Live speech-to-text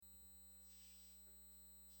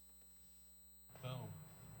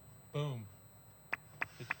Boom.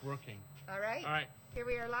 It's working. All right. All right. Here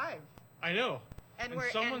we are live. I know. And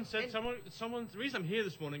Someone. The reason I'm here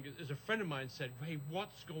this morning is a friend of mine said, "Hey,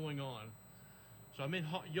 what's going on?" So I'm in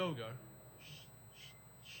hot yoga.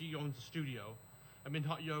 She owns a studio. I'm in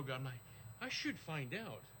hot yoga. I'm like, I should find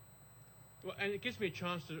out. Well, and it gives me a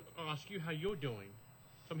chance to ask you how you're doing.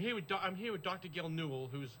 So I'm here with Dr. Gail Newell,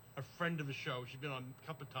 who's a friend of the show. She's been on a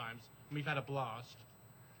couple of times, and we've had a blast.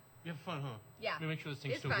 You have fun, huh? Yeah. Let me make sure this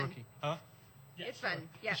thing's It's still fun. working. Huh? Yeah, It's fun.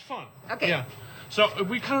 Yeah. It's fun. Okay. Yeah. So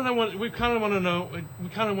we kind of want to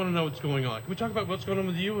know what's going on. Can we talk about what's going on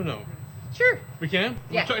with you or no? Sure. We can.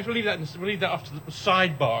 Yeah. We'll leave that off to the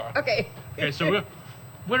sidebar. Okay. Okay. So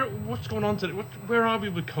what's going on today? Where are we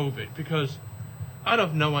with COVID? Because I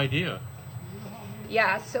have no idea.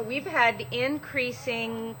 Yeah, so we've had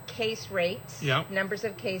increasing case rates, Yeah. numbers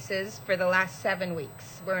of cases for the last 7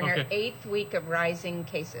 weeks. We're in our Okay. 8th week of rising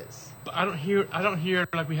cases. But I don't hear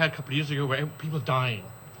like we had a couple of years ago where people dying.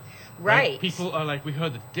 Right. People are like, we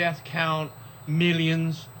heard the death count,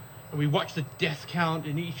 millions, and we watched the death count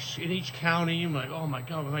in each county. I'm like, oh my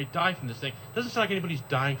God, we might die from this thing. Doesn't sound like anybody's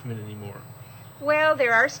dying from it anymore. Well,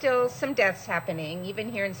 there are still some deaths happening,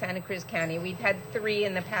 even here in Santa Cruz County. We've had 3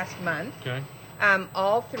 in the past month. Okay.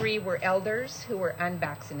 All 3 were elders who were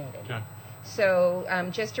unvaccinated. Okay. So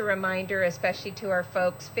just a reminder, especially to our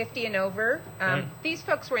folks 50 and over. Right. These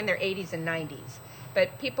folks were in their 80s and 90s.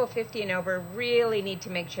 But people 50 and over really need to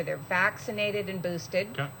make sure they're vaccinated and boosted.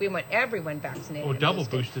 Okay. We want everyone vaccinated Or and double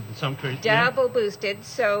boosted. boosted in some cases. Double boosted.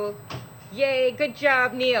 So, yay, good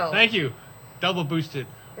job, Neil. Thank you. Double boosted.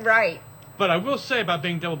 Right. But I will say about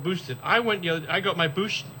being double boosted, I got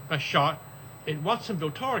my shot in Watsonville,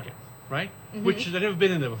 Target, right? Mm-hmm. Which I've never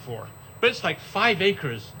been in there before. But it's like 5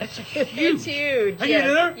 acres. It's huge. It's huge. Have you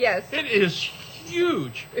been there? Yes. It is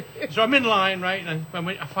huge. So I'm in line, right? And I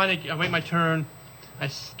wait my turn. I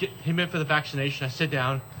get him in for the vaccination. I sit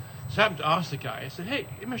down. So I happened to ask the guy. I said, "Hey,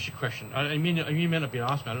 let me ask you a question. I mean, you may not be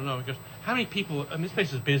asking. I don't know." He goes, "How many people? And this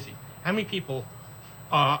place is busy. How many people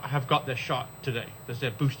have got their shot today? That's their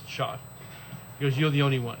boosted shot?" He goes, "You're the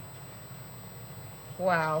only one."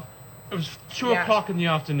 Wow. It was 2 Yeah. o'clock in the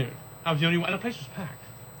afternoon. I was the only one, and the place was packed.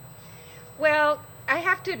 Well, I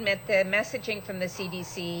have to admit the messaging from the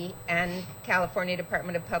CDC and California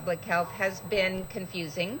Department of Public Health has been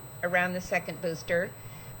confusing around the second booster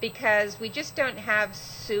because we just don't have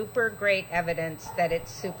super great evidence that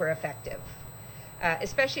it's super effective,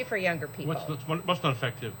 especially for younger people. What's not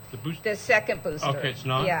effective? The boost. The second booster. Okay, it's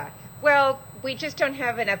not? Yeah. Well, we just don't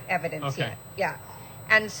have enough evidence Okay. yet. Yeah.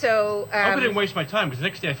 And so... I hope I didn't waste my time because the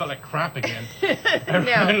next day I felt like crap again.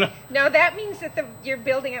 No, that means that you're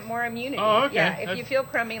building up more immunity. Oh, okay. Yeah, if you feel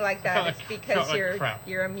crummy like that, felt it's like- because felt like crap.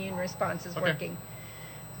 your immune response is Okay. working.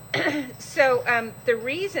 So the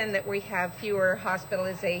reason that we have fewer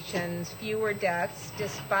hospitalizations, fewer deaths,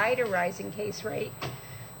 despite a rising case rate,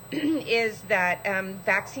 is that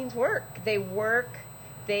vaccines work. They work.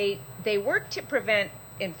 They work to prevent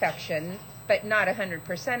infection, but not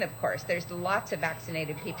 100%, of course. There's lots of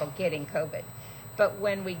vaccinated people getting COVID. But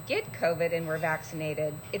when we get COVID and we're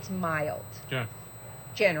vaccinated, it's mild, Yeah.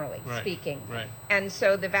 generally Right. speaking. Right. And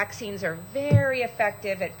so the vaccines are very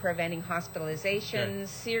effective at preventing hospitalizations, Okay.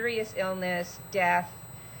 serious illness, death.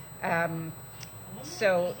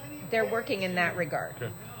 So they're working in that regard.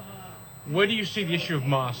 Okay. Where do you see the issue of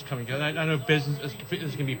masks coming? I know there's going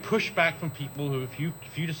to be pushback from people who, if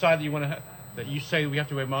you decide that you want to that you say we have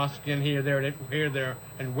to wear masks in here, there,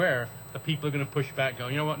 and where, the people are going to push back. Go,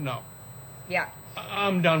 you know what? No, Yeah.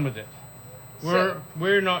 I'm done with it.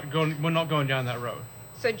 We're not going down that road.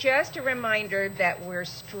 So just a reminder that we're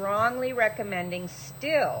strongly recommending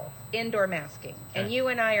still indoor masking. And Okay. you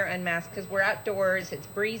and I are unmasked because we're outdoors. It's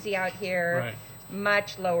breezy out here. Right.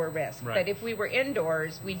 Much lower risk. Right. But if we were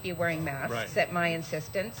indoors, we'd be wearing masks Right. at my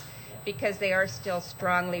insistence because they are still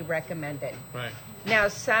strongly recommended. Right. Now,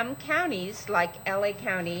 some counties, like LA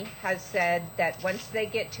County, has said that once they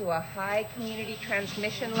get to a high community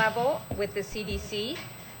transmission level with the CDC,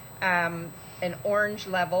 an orange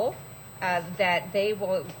level, that they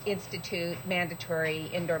will institute mandatory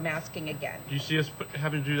indoor masking again. Do you see us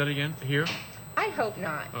having to do that again here? I hope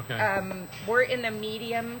not. Okay. We're in the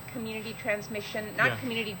medium community transmission, not Yeah.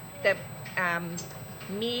 community, the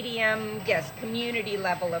medium, yes, community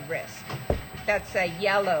level of risk. That's a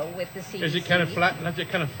yellow with the CDC. Is it kind of flat? Is it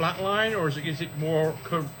kind of flat line, or is it more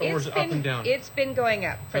curved, or is it up and down? It's been going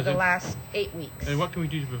up for Has the it? last 8 weeks. And what can we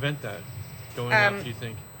do to prevent that going up? Do you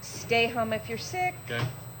think? Stay home if you're sick. Okay.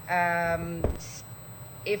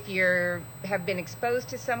 If you have been exposed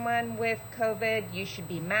to someone with COVID, you should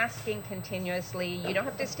be masking continuously. You don't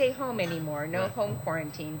have to stay home anymore. No Right. home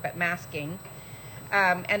quarantine, but masking.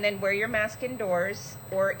 And then wear your mask indoors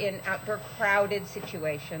or in outdoor crowded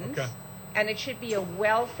situations. Okay. And it should be a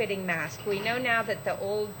well-fitting mask. We know now that the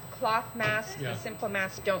old cloth masks, Yeah. the simple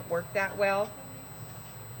masks, don't work that well.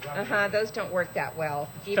 Those don't work that well.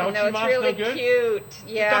 Even Fauci though it's mask really no good? cute.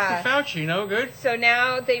 Yeah. Dr. Fauci, no good? So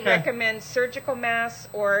now they Okay. recommend surgical masks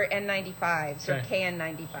or N95s or Okay.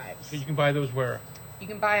 KN95s. So you can buy those where? You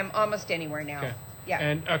can buy them almost anywhere now. Okay. Yeah.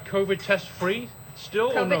 And COVID test free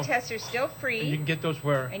still or no? COVID tests are still free. And you can get those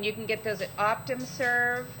where? And you can get those at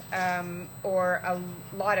OptumServe or a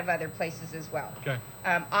lot of other places as well. Okay.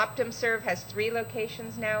 OptumServe has 3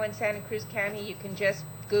 locations now in Santa Cruz County. You can just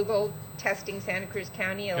Google testing Santa Cruz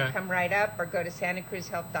County. It'll Okay. come right up, or go to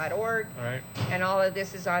santacruzhealth.org. All right. And all of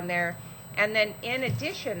this is on there. And then in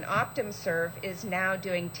addition, OptumServe is now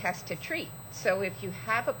doing test to treat. So if you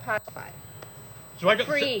have a positive, So I got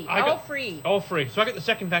free, I got, all free. All free. So I got the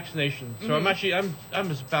second vaccination. So I'm actually I'm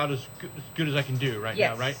as about as good as I can do right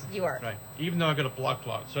Yes, now, right? you are. Right. Even though I got a blood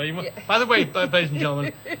clot. So you, Yeah. by the way, ladies and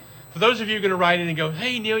gentlemen, for those of you going to write in and go,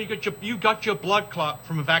 "Hey Neil, you got your blood clot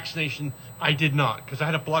from a vaccination." I did not, because I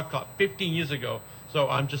had a blood clot 15 years ago. So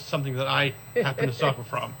I'm just something that I happen to suffer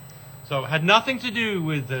from. So it had nothing to do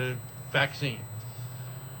with the vaccine.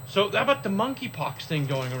 So how about the monkeypox thing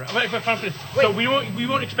going around? So we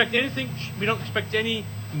won't expect anything. We don't expect any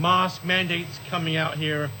mask mandates coming out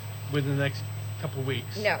here within the next couple of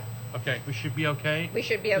weeks. No. Okay, we should be okay. We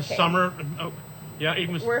should be The okay. summer, yeah,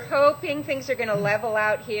 even with, We're hoping things are going to level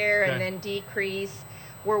out here and Okay. then decrease.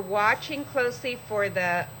 We're watching closely for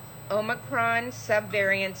the Omicron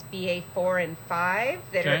subvariants BA4 and 5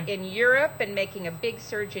 that are Okay. in Europe and making a big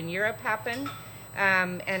surge in Europe happen.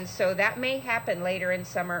 And so that may happen later in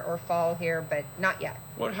summer or fall here, but not yet.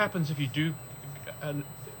 what happens if you do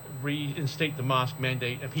reinstate the mask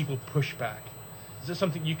mandate and people push back? Is this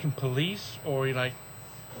something you can police, or you're like,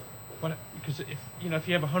 what? Because if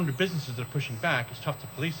you have 100 businesses that are pushing back, it's tough to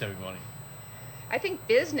police everybody. I think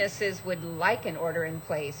businesses would like an order in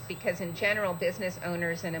place because in general, business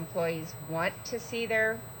owners and employees want to see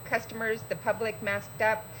their customers, the public, masked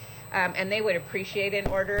up, and they would appreciate an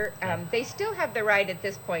order. They still have the right at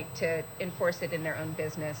this point to enforce it in their own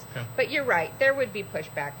business. Okay. But you're right, there would be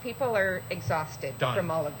pushback. People are exhausted Done.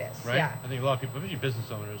 from all of this. Right? Yeah. I think a lot of people, especially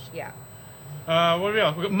business owners. Yeah. What do we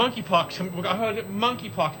got? We got monkeypox. I heard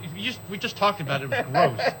monkeypox. We just talked about it. It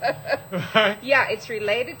was gross. Right? Yeah, it's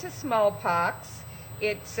related to smallpox.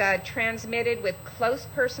 It's transmitted with close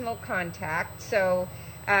personal contact. So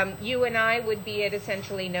you and I would be at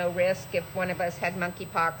essentially no risk if one of us had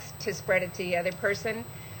monkeypox to spread it to the other person.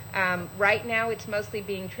 Right now, it's mostly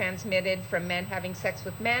being transmitted from men having sex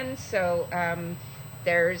with men. So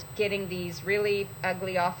there's getting these really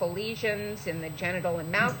ugly, awful lesions in the genital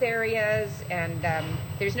and mouth areas, and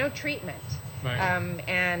there's no treatment. Right.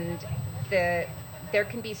 And there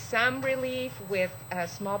can be some relief with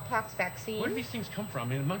smallpox vaccine. Where do these things come from?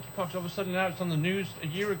 I mean, monkeypox, all of a sudden now it's on the news a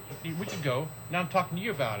week ago. Now I'm talking to you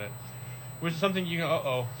about it. Was it something you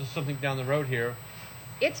go, there's something down the road here?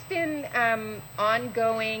 It's been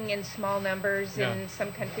ongoing in small numbers Yeah. in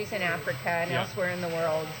some countries in Africa and Yeah. elsewhere in the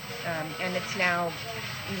world, and it's now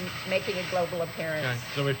making a global appearance. Okay.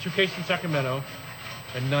 So we have 2 cases in Sacramento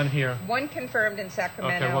and none here. One confirmed in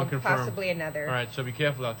Sacramento, Okay, one confirmed. possibly another. All right, so be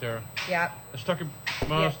careful out there. Yeah. Let's talk about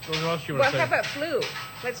what else you want Well, to say? how about flu?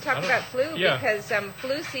 Let's talk I don't- about flu yeah. because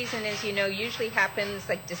flu season, as you know, usually happens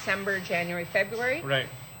like December, January, February. Right.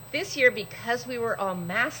 This year, because we were all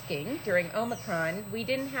masking during Omicron, we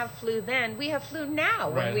didn't have flu then. We have flu now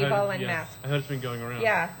when Right. we've all Yeah. unmasked. I heard it's been going around.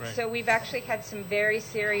 Yeah, Right. so we've actually had some very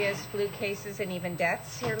serious flu cases and even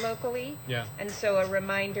deaths here locally. Yeah. And so a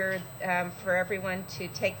reminder for everyone to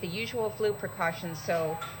take the usual flu precautions.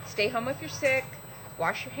 So stay home if you're sick,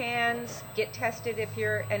 wash your hands, get tested if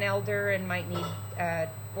you're an elder and might need,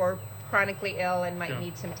 or chronically ill and might Yeah.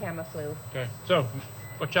 need some Tamiflu. Okay. So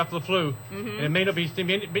watch out for the flu. Mm-hmm. And it may not be.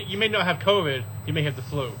 You may not have COVID. You may have the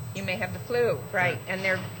flu. You may have the flu, right? And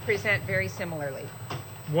they present very similarly.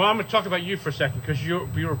 Well, I'm going to talk about you for a second because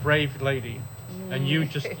you're a brave lady, and you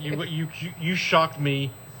just you shocked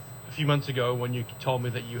me a few months ago when you told me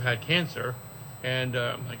that you had cancer, and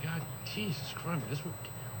I'm like, God, Jesus Christ,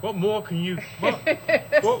 what more can you?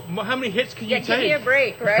 How many hits can you Yeah, take? give me a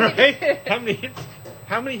break, right? Right?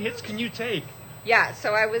 How many hits can you take? Yeah,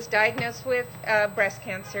 so I was diagnosed with breast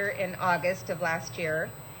cancer in August of last year,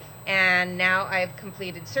 and now I've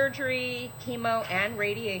completed surgery, chemo, and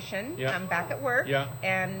radiation. Yeah. I'm back at work, Yeah.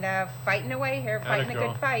 and fighting away here, fighting a girl.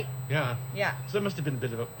 good fight. Yeah. Yeah. So that must have been a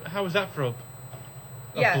bit of a. How was that for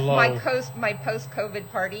Yeah, glow. my post-COVID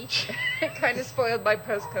party. It kind of spoiled my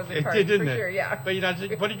post-COVID It party did, didn't for it? sure. Yeah.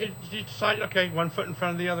 But what did you decide? Okay, one foot in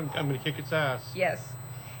front of the other. I'm going to kick its ass. Yes.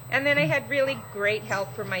 And then I had really great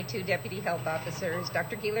help from my 2 deputy health officers,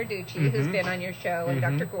 Dr. Ghilarducci, who's been on your show, and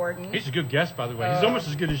Dr. Gordon. He's a good guest, by the way. He's almost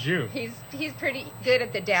as good as you. He's pretty good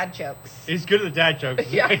at the dad jokes. He's good at the dad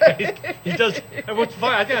jokes. Yeah. He does. And what's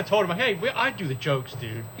funny, I think I told him, hey, I do the jokes,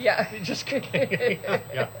 dude. Yeah. He just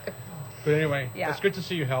yeah. But anyway, Yeah. it's good to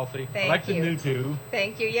see you healthy. I Thank like the you. new do.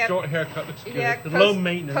 Thank you. Yeah. Short haircut looks good. Yeah. The low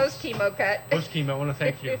maintenance. Post-chemo cut. Post chemo. I want to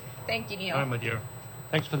thank you. Thank you, Neil. All right, my dear.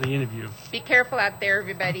 Thanks for the interview. Be careful out there,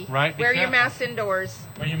 everybody. Right, be Wear your careful. mask indoors.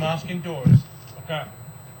 Wear your mask indoors. Okay.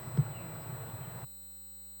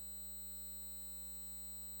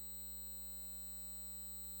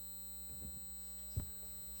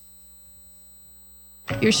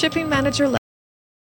 Your shipping manager